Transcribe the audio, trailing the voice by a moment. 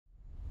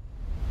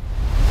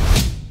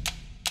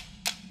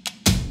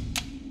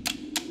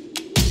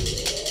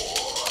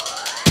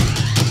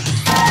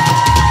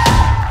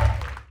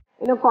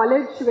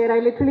college where I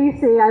literally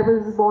say I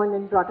was born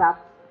and brought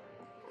up.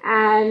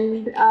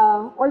 And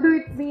although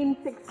it's been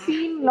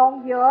 16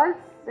 long years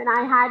when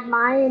I had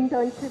my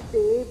internship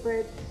day,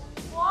 but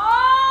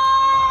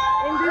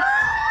in this,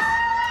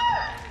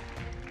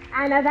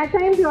 and at that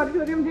time the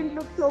auditorium didn't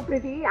look so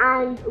pretty,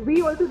 and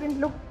we also didn't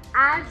look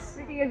as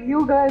pretty as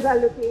you girls are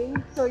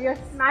looking. So you're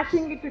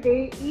smashing it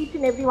today, each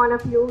and every one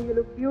of you. You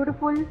look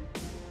beautiful,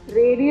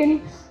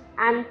 radiant,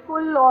 and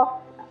full of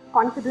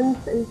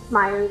confidence and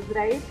smiles,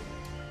 right?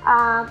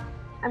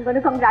 I'm going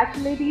to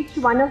congratulate each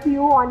one of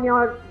you on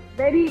your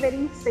very,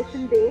 very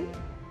special day.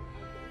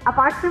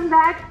 Apart from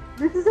that,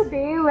 this is a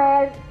day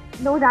where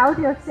no doubt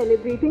you're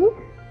celebrating,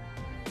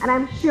 and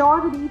I'm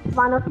sure that each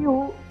one of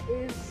you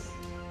is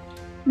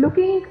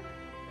looking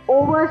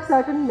over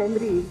certain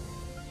memories.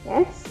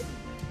 Yes?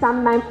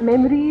 Some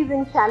memories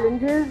and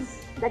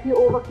challenges that you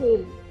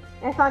overcame.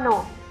 Yes or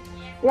no?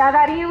 Yaad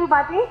aa rahi hai wo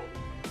baatein?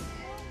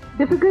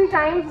 Difficult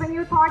times when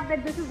you thought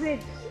that this is it.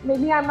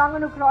 Maybe I'm not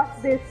going to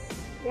cross this.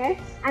 Yes?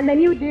 And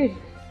then you did.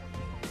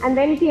 And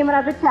then came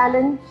another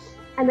challenge.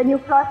 And then you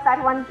crossed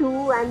that one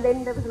too. And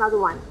then there was another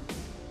one.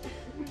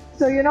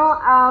 So,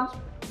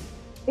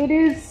 it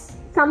is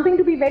something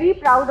to be very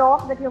proud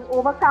of, that you've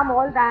overcome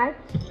all that.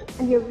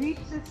 And you've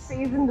reached this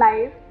phase in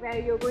life where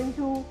you're going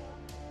to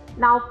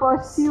now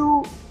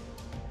pursue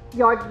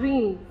your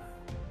dreams.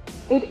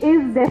 It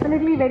is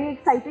definitely very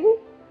exciting,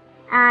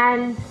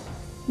 and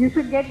you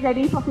should get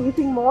ready for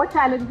facing more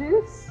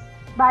challenges,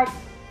 but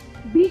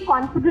be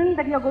confident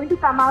that you're going to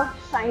come out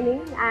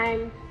shining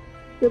and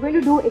you're going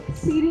to do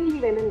exceedingly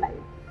well in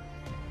life.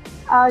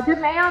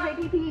 जब मैं यहाँ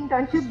बैठी थी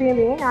internship day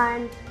में,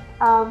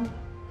 and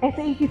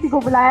ऐसे ही किसी को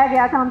बुलाया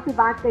गया था हमसे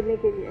बात करने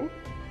के लिए,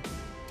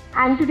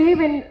 and today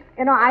when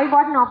I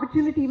got an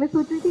opportunity, मैं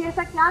सोच रही थी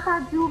ऐसा क्या था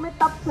जो मैं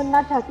तब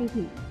सुनना चाहती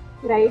थी,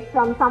 right,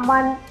 from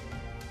someone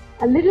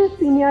a little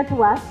senior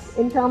to us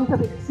in terms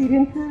of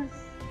experiences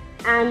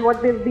and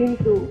what they've been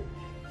through.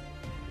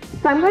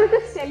 So I'm going to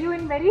just tell you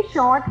in very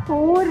short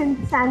 4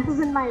 instances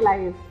in my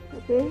life,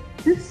 okay,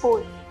 just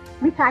 4,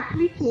 which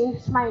actually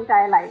changed my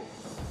entire life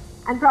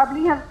and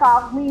probably have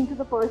carved me into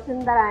the person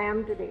that I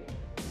am today.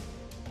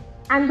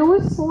 And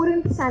those 4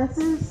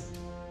 instances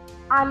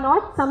are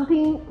not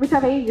something which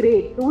are very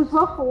great. Those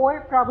were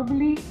 4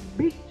 probably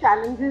big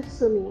challenges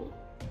for me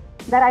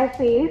that I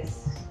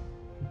faced,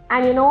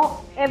 and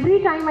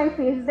every time I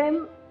faced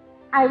them,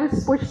 I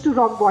was pushed to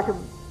rock bottom,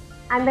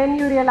 and then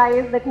you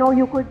realize that no,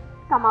 you could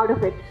come out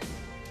of it.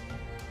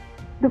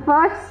 The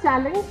first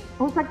challenge,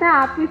 हो सकता है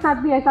आपके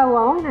साथ भी ऐसा हुआ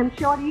हो, and I'm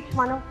sure each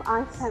one of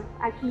us have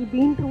actually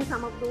been through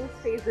some of those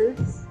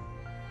phases.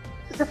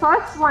 So the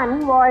first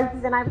one was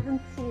when I was in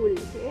school,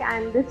 okay,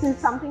 and this is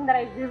something that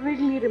I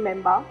vividly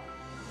remember.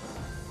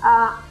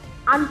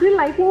 Until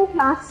I think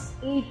class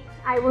 8,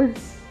 I was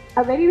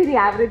a very, very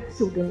average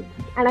student,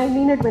 and I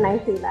mean it when I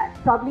say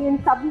that. Probably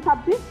in some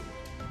subjects,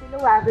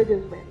 below average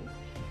as well.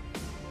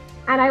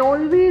 And I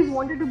always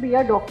wanted to be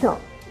a doctor.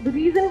 The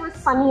reason was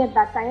funny at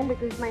that time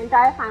because my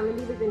entire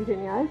family was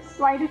engineers.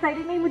 So I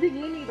decided, nahi, mujhe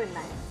ye nahi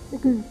banna hai,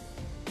 because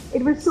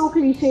it was so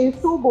cliche,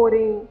 so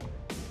boring.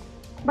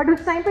 But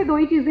उस time पे 2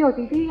 ही चीज़ें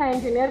होती थी, या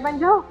engineer बन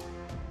जाओ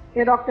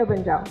या doctor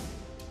बन जाओ.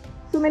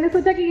 So मैंने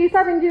सोचा कि ये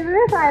सब इंजीनियर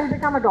है, so I'll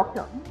become a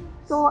doctor.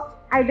 So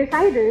I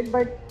decided,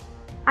 but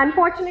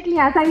unfortunately,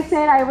 as I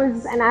said, I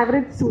was an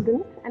average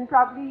student and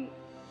probably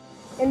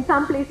in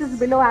some places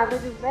below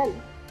average as well.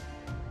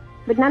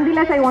 But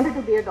nonetheless, I wanted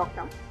to be a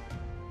doctor.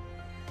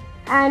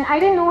 And I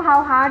didn't know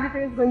how hard it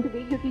is going to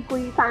be because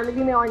कोई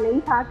family में और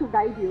नहीं था to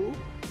guide you.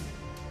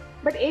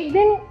 But एक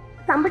दिन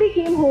somebody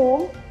came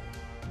home.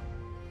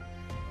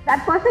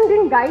 That person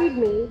didn't guide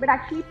me, but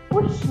actually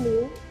pushed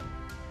me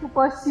to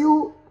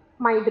pursue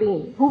my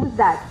dream. Who was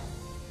that?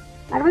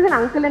 That was an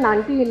uncle and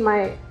auntie in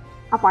my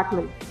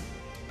apartment.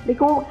 They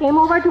came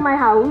over to my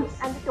house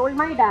and they told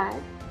my dad,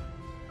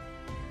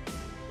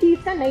 कि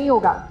इसका नहीं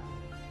होगा.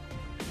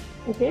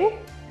 Okay?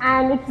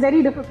 And it's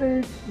very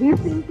difficult. We've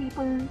seen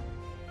people.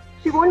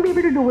 She won't be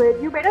able to do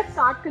it. You better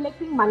start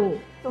collecting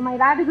money. So my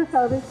dad is a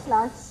service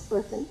class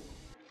person.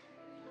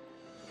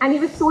 And he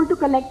was told to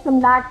collect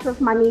some lakhs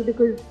of money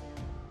because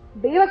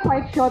they were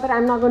quite sure that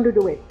I'm not going to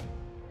do it.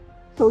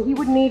 So he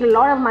would need a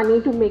lot of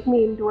money to make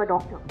me into a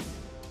doctor.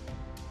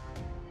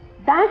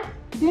 That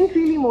didn't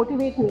really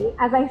motivate me.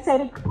 As I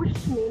said, it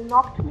pushed me,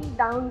 knocked me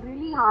down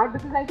really hard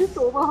because I just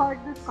overheard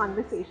this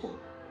conversation.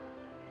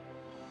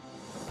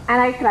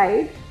 And I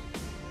cried.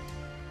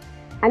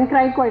 And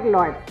cried quite a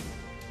lot.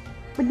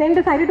 But then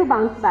decided to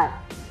bounce back.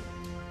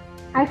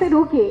 I said,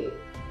 okay,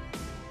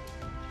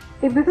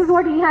 if this is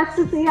what he has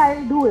to say,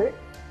 I'll do it.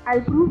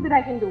 I'll prove that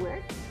I can do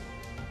it.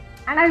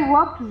 And I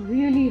worked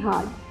really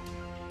hard.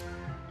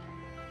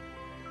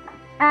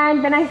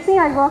 And when I say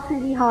I worked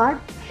really hard,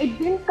 it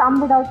didn't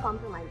come without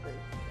compromises.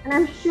 And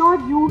I'm sure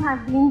you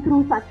have been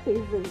through such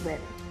phases as well.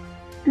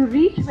 To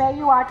reach where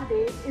you are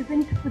today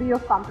isn't free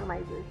of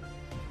compromises.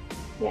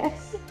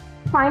 Yes.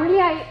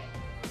 Finally, I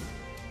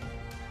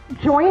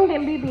joined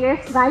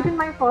MBBS right in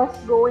my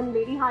first go in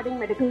Lady Harding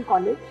Medical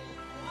College.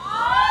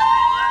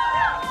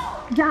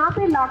 जहाँ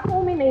पे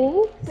लाखों में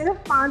नहीं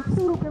सिर्फ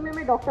 500 रुपये में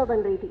मैं doctor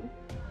बन रही थी.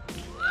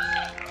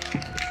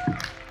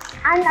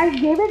 And I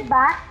gave it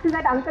back to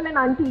that uncle and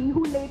auntie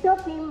who later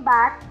came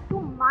back to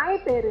my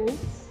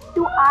parents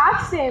to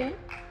ask them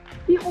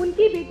कि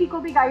उनकी बेटी को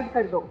भी गाइड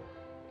कर दो.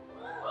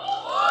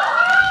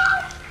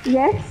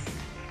 Yes,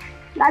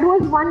 that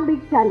was one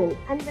big challenge.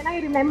 And when I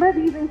remember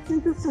these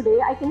instances today,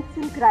 I can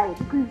still cry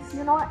because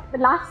you know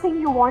the last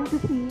thing you want to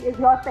see is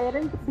your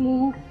parents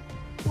being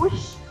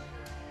pushed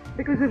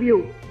because of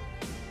you.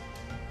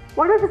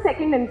 What was the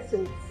second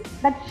instance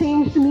that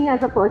changed me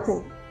as a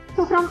person?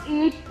 So from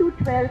 8th to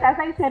 12th, as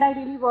I said, I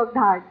really worked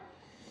hard.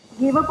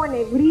 Gave up on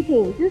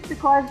everything just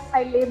because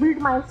I labeled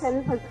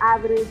myself as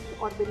average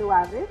or below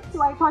average.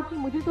 So I thought कि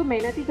मुझे तो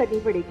मेहनत ही करनी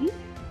पड़ेगी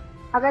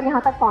अगर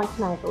यहाँ तक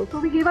पहुँचना है तो.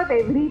 So we gave up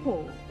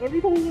everything.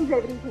 Everything means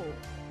everything.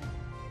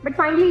 But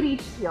finally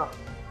reached here.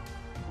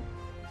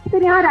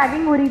 फिर यहाँ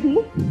रैगिंग हो रही थी.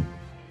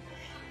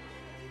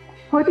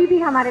 होती थी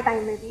हमारे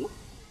टाइम में भी.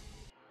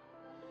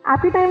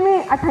 आपके टाइम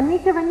में अठन्नी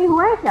चवन्नी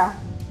हुआ है क्या?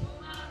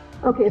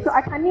 Okay, so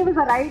Athani was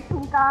a right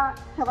thumka,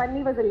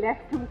 Chavanni was a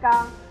left thumka.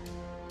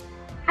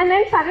 And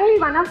then suddenly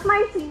one of my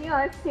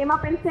seniors came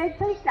up and said,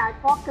 "Sir,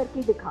 catwalk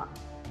karke dikha."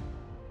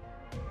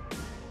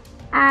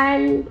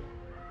 And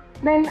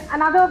then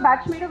another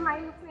batchmate of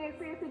mine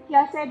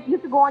said, "You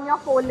have to go on your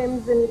four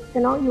limbs and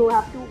you know you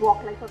have to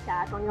walk like a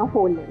cat on your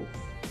four limbs."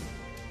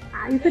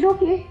 I said,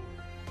 "Okay."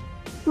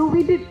 So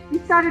we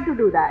started to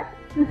do that.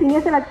 So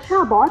senior said,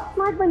 "अच्छा, बहुत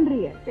smart बन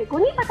रही है. तेरे को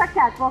नहीं पता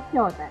catwalk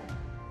क्या होता है?"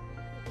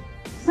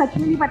 सच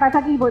में नहीं पता था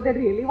कि was it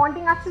really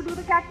wanting us to do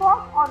the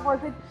catwalk or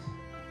was it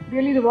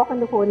really the walk on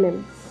the four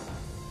limbs?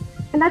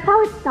 And that's how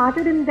it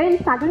started. And then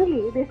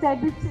suddenly they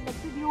said, "We've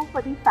selected you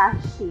for the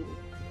FASH team."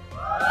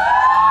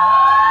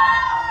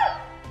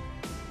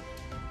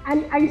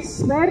 And I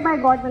swear by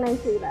God when I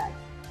say that,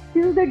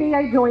 till the day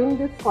I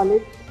joined this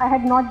college, I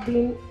had not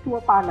been to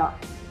a parlor.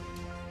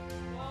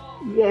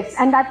 Yes,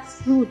 and that's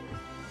truth.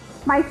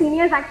 My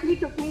seniors actually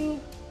took me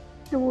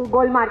to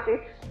Gold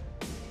Market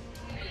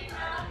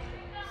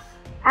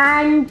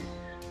and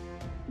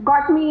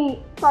got me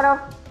sort of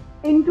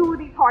into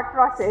the thought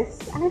process.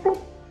 And I said,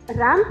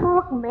 ramp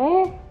walk,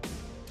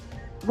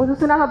 वो तो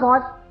सुना था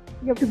बहुत,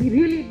 you have to be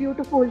really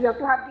beautiful, you have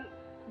to have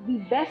the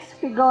best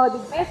figure,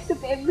 the best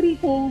of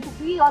everything, to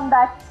be on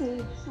that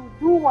stage, to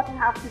do what you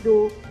have to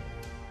do.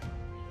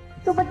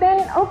 So, but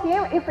then, okay,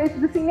 if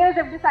the seniors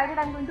have decided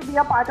I'm going to be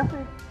a part of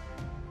it,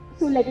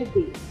 so let it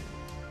be.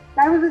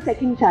 That was the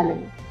second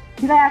challenge.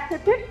 Did I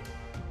accept it?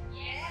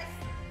 Yes.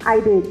 I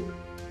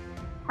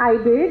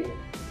did.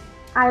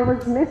 I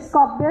was Miss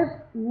Cobweb,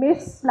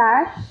 Miss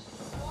Splash,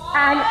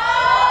 and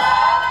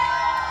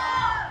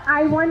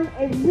I won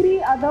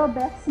every other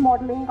best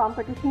modeling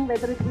competition,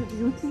 whether it was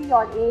UC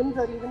or AIMS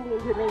or even the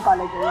engineering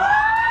colleges.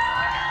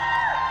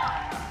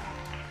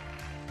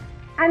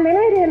 And then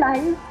I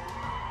realized,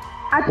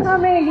 अच्छा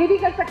मैं ये भी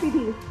कर सकती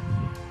थी.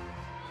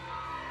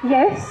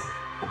 Yes.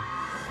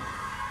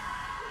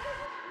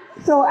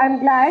 So I'm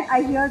glad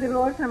I hear the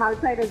roar from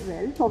outside as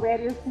well for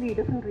variously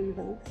different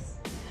reasons.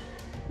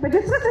 But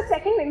this was the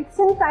second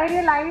instance I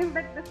realized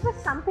that this was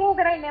something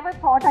that I never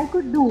thought I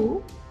could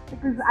do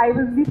because I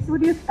was the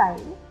studious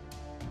type,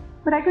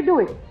 but I could do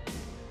it.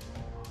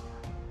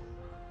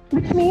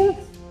 Which means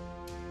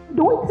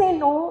don't say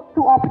no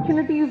to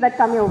opportunities that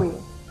come your way.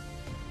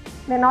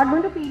 They're not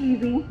going to feel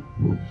easy.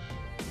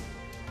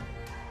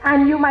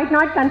 And you might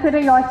not consider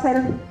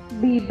yourself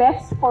the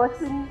best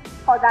person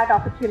for that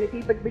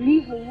opportunity, but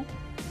believe me,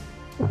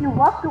 if you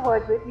work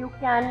towards it, you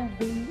can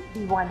be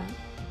the one.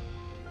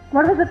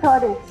 What was the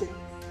third instance?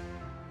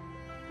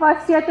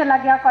 First year चला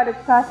गया college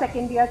का,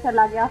 second year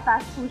चला गया,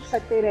 फैश फूश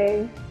करते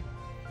रहे.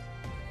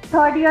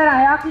 Third year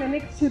आया,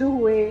 clinics शुरू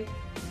हुए,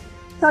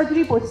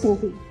 surgery posting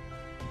थी.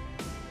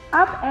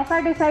 अब ऐसा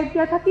डिसाइड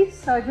किया था कि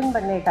सर्जन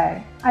बनने का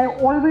है. I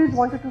always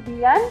wanted to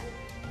be an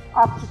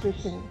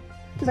obstetrician.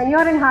 So when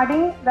you're in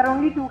Harding, there are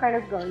only two kind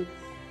of girls.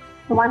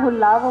 The one who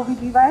love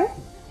OBGY,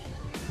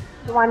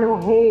 the one who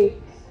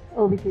hates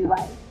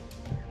OBGY.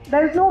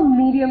 There is no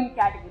medium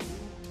category.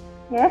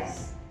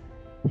 Yes?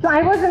 So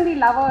I was in the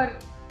lover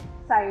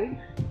side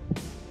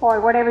for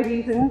whatever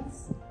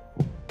reasons.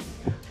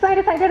 So I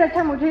decided,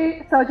 अच्छा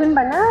मुझे surgeon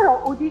बनना है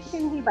और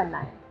audition ही बनना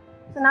है.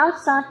 So now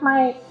start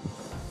my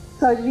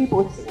surgery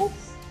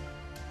postings.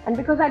 And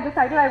because I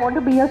decided I want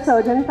to be a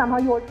surgeon, somehow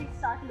you already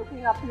start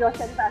looking up to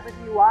yourself as if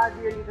you are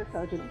really the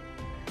surgeon.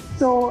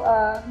 So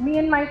me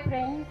and my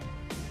friend,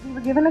 we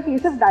were given a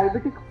case of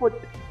diabetic foot.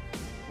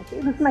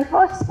 Okay, this is my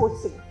first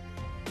posting.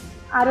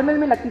 RML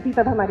में लगती थी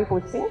तब हमारी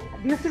posting.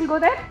 Do you still go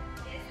there?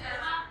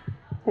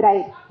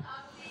 Right.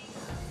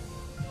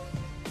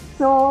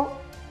 So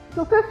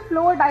 5th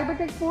floor,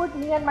 diabetic foot,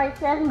 me and my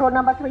friend, row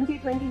number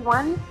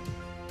 2021,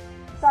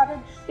 started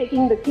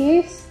taking the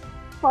case.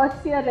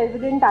 First year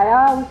resident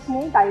आया,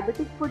 उसने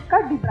diabetic foot का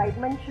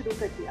debridement शुरू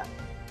कर दिया.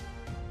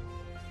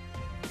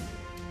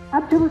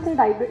 अब जब उसने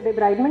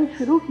debridement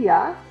शुरू किया,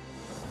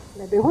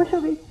 मैं बेहोश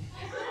हो गई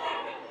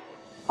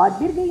और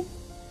गिर गई.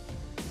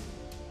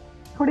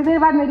 थोड़ी देर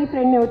बाद मेरी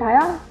फ्रेंड ने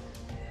उठाया.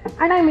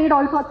 And I made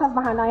all sorts of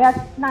बहाना, यार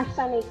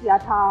नाश्ता नहीं किया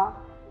था,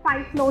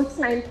 5 floors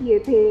climb किए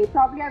थे,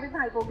 probably I was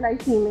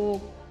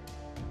hypoglycemic,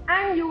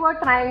 and you were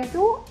trying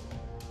to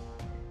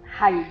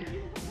hide.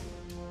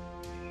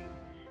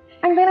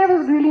 And then I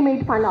was really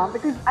made fun of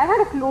because I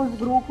had a close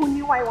group who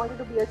knew I wanted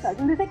to be a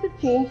surgeon. They said to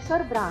change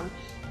your branch.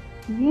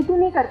 ये तू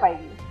नहीं कर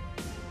पाएगी.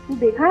 तू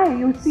देखा है?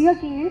 You see a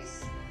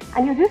case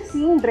and you're just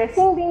seeing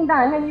dressing being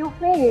done and you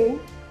fail.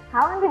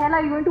 How in the hell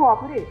are you going to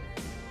operate?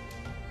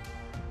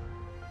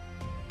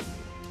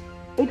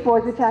 It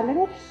was a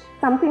challenge,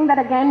 something that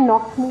again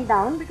knocked me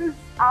down because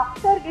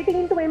after getting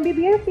into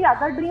MBBS, the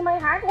other dream I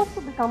had was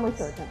to become a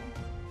surgeon.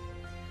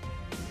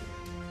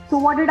 So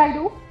what did I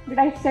do? Did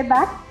I step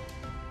back?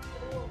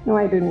 No,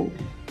 I didn't.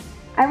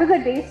 I was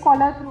a day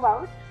scholar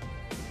throughout.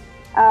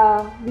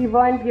 We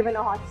weren't given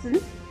a hostel,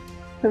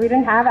 so we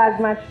didn't have as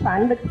much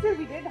fun, but still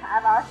we did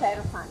have our share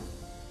of fun.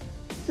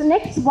 So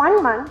next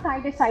 1 month, I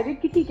decided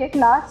कि ठीक है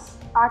class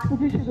 8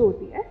 बजे शुरू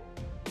होती है.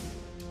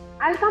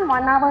 I'll come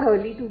 1 hour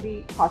early to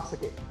the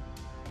hospital.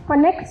 For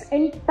next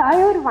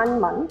entire 1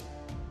 month,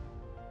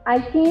 I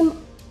came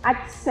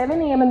at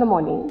 7 a.m. in the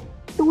morning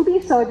to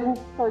the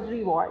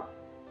surgery ward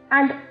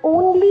and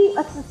only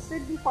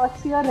assisted the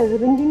first year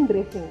resident in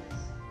dressings.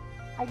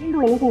 I didn't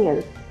do anything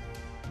else.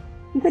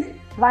 He said,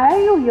 why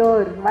are you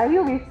here? Why are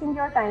you wasting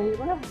your time? You're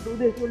going to do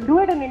this. You'll do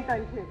it in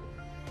internship.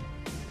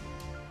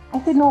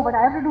 I said, no, but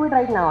I have to do it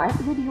right now. I have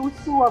to get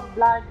used to of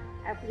blood.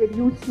 I have to get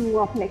used to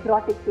of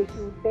necrotic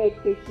tissue,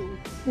 dead tissue,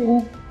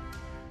 skin,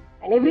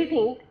 and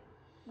everything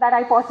that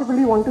I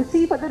possibly want to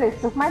see for the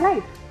rest of my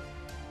life.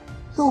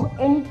 So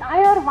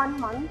entire 1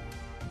 month,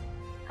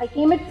 I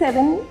came at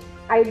 7,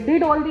 I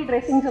did all the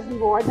dressings of the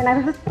wards, and I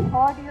was a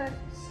 3rd year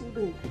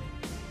student.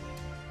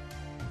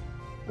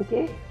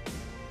 Okay?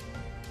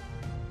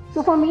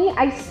 So for me,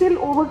 I still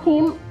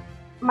overcame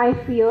my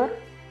fear.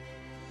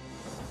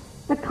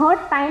 The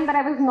 3rd time that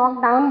I was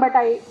knocked down, but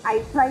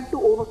I tried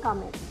to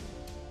overcome it.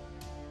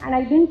 And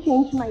I didn't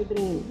change my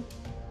dream.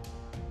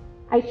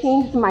 I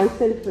changed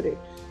myself for it.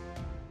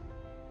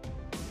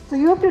 So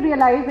you have to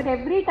realize that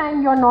every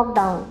time you're knocked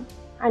down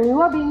and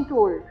you are being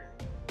told,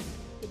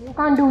 you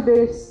can't do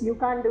this, you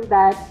can't do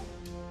that,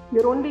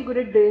 you're only good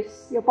at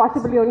this, you're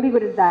possibly only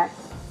good at that.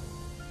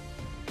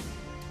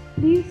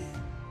 Please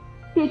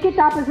take it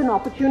up as an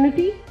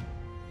opportunity,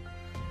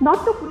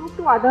 not to prove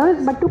to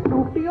others, but to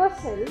prove to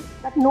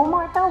yourself that no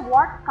matter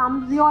what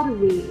comes your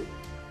way,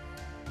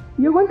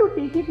 you're going to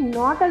take it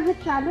not as a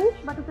challenge,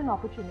 but as an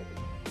opportunity.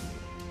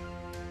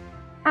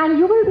 And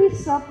you will be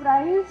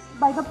surprised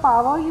by the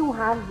power you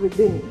have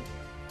within.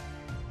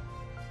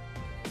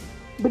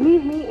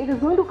 Believe me, it is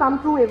going to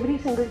come through every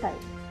single time.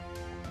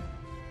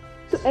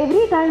 So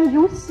every time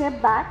you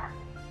step back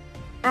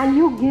and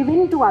you give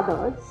in to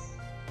others,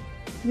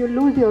 you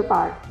lose your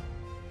power.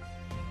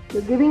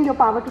 You're giving your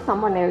power to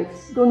someone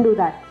else. Don't do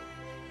that.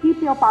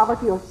 Keep your power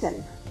to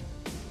yourself.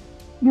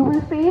 You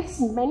will face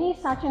many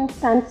such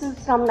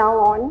instances from now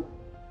on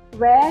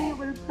where you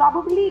will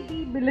probably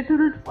be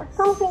belittled for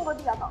something or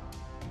the other.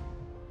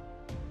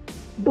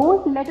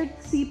 Don't let it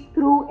seep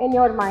through in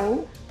your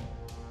mind.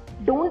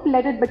 Don't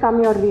let it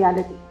become your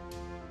reality.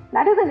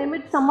 That is an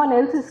image someone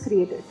else has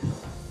created.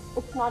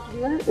 It's not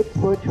real, it's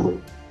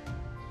virtual.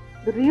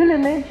 The real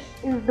image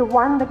is the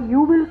one that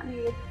you will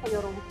create for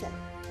your own self.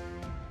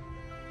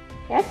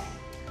 Yes?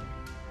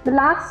 The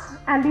last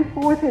and the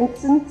 4th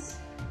instance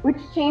which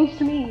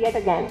changed me yet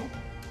again.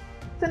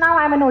 So now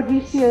I'm an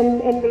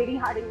OGCN in Lady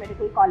Harding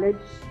Medical College,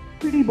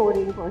 pretty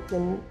boring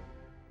person.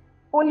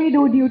 Only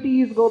do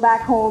duties, go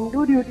back home,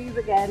 do duties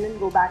again and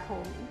go back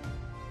home.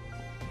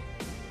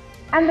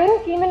 And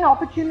then came an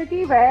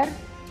opportunity where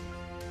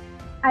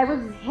I was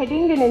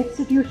heading an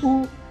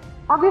institution,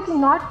 obviously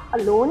not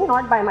alone,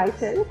 not by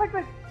myself, but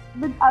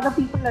with other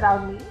people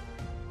around me.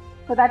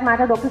 For that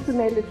matter, Dr.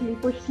 Sunil literally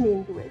pushed me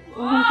into it.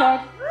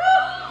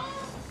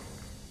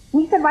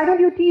 And he said, why don't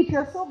you teach?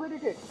 You're so good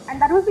at it. And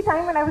that was the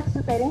time when I was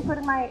preparing for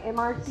my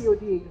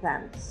MRCOG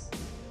exams.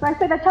 So I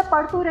said, अच्छा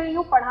पढ़ तो रही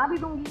हूँ, पढ़ा भी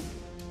दूँगी.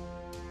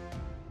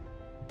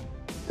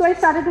 So I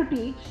started to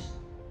teach,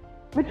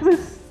 which was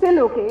still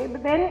okay.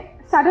 But then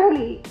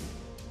suddenly,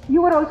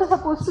 you were also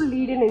supposed to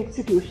lead an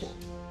institution.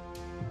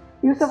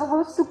 You were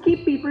supposed to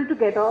keep people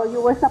together.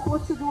 You were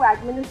supposed to do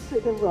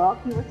administrative work.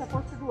 You were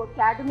supposed to do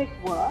academic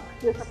work.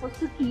 You're supposed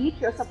to teach.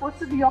 You're supposed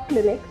to do your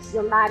clinics.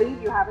 You're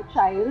married. You have a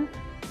child.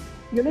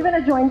 You live in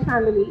a joint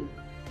family.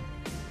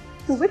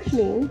 So which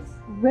means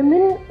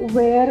women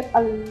wear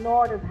a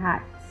lot of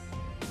hats.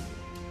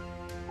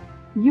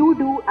 You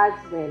do as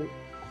well.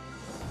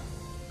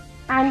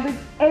 And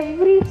with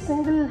every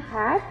single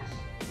hat,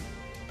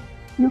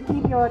 you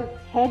keep your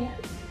head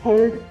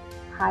held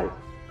high.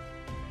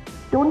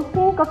 Don't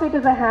think of it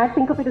as a hat,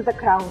 think of it as a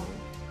crown.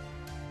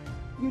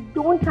 You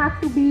don't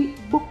have to be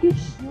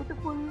bookish,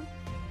 beautiful,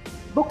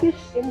 bookish,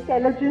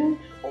 intelligent,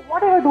 or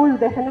whatever those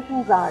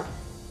definitions are.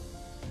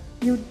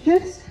 You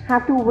just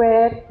have to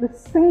wear the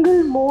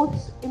single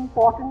most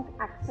important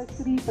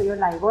accessory for your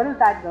life. What is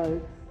that,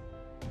 girls?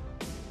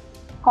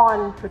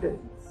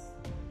 Confidence.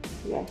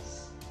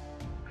 Yes.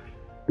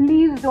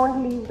 Please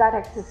don't leave that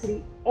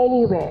accessory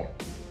anywhere.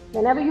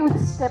 Whenever you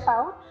step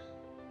out,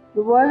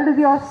 The world is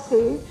your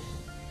stage.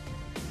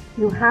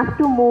 You have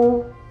to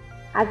move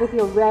as if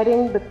you're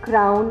wearing the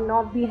crown,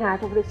 not the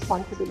hat of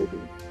responsibility.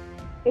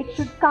 It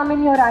should come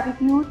in your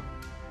attitude.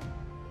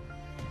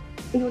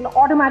 It will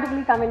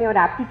automatically come in your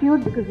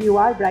aptitude because you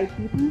are bright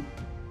people.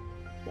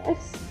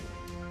 Yes.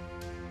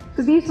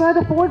 So these were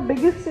the 4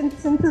 biggest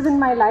instances in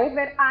my life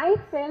where I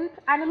felt,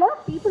 and a lot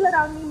of people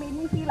around me made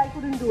me feel I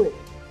couldn't do it.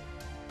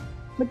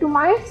 But to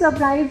my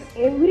surprise,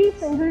 every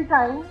single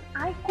time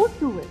I could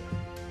do it.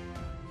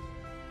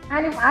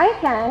 And if I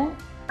can,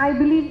 I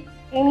believe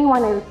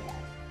anyone else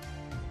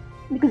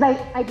can. Because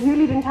I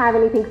really didn't have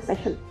anything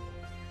special.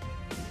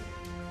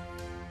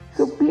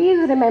 So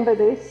please remember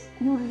this,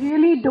 you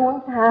really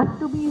don't have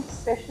to be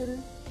special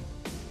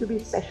to be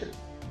special.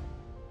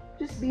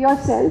 Just be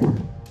yourself.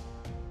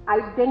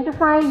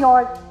 Identify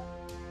your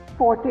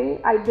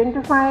forte,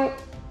 identify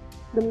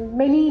the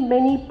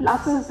many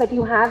pluses that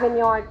you have in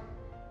your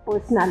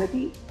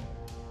personality,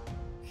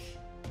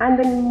 and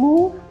then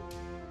move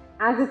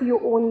as if you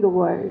own the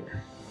world.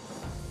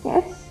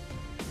 Yes?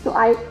 So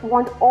I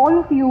want all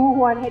of you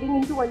who are heading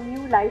into a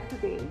new life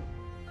today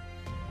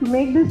to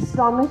make this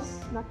promise,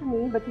 not to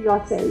me, but to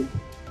yourself,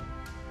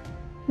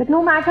 that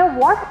no matter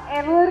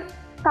whatever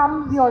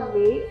comes your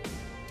way,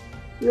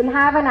 you'll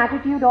have an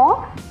attitude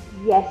of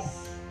yes.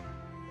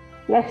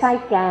 Yes, I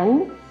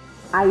can,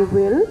 I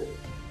will,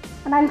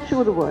 and I'll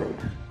show the world.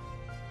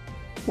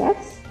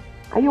 Yes?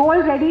 Are you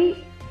all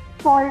ready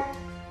for,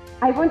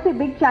 I won't say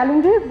big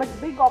challenges, but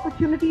big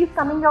opportunities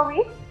coming your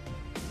way?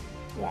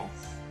 Yes.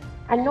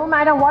 And no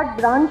matter what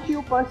branch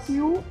you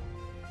pursue,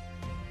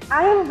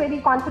 I am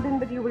very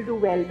confident that you will do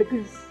well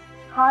because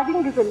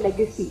Harding is a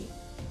legacy.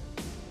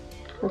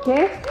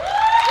 Okay?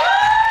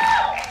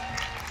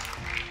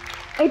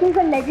 It is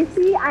a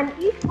legacy and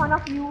each one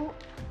of you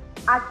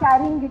are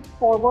carrying it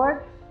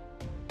forward,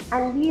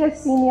 and we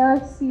as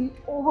seniors feel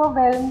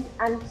overwhelmed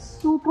and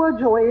super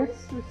joyous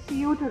to see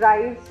you to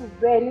rise to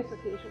various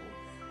occasions.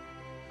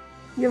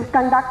 You've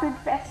conducted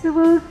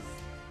festivals,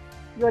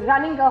 you're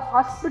running a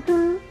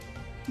hospital,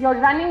 you're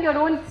running your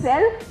own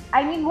self.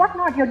 I mean, what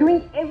not? You're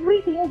doing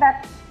everything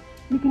that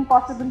you can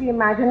possibly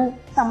imagine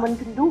someone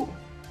can do.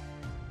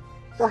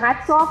 So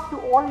hats off to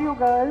all you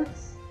girls.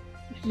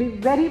 You should be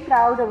very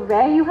proud of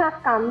where you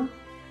have come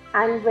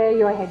and where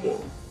you're heading.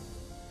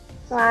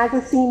 So as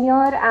a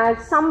senior,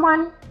 as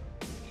someone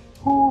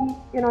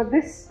whom,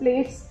 this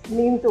place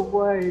means the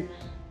world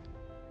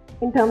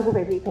in terms of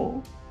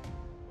everything.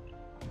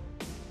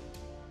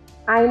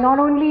 I not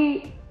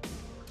only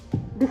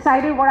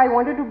decided what I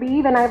wanted to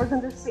be when I was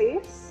in this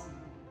place,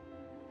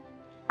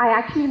 I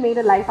actually made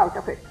a life out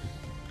of it.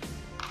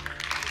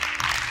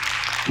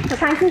 So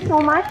thank you so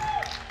much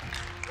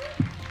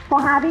for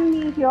having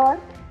me here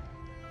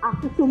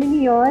after so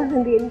many years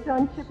in the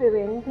internship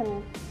event,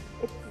 and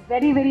it's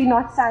very, very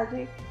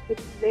nostalgic,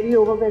 it's very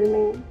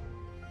overwhelming,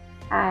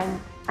 and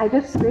I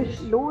just wish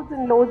loads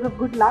and loads of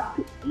good luck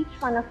to each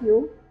one of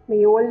you. May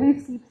you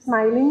always keep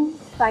smiling,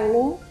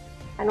 shining,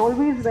 and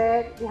always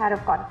wear the hat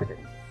of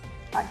confidence.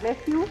 God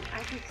bless you.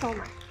 Thank you so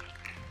much.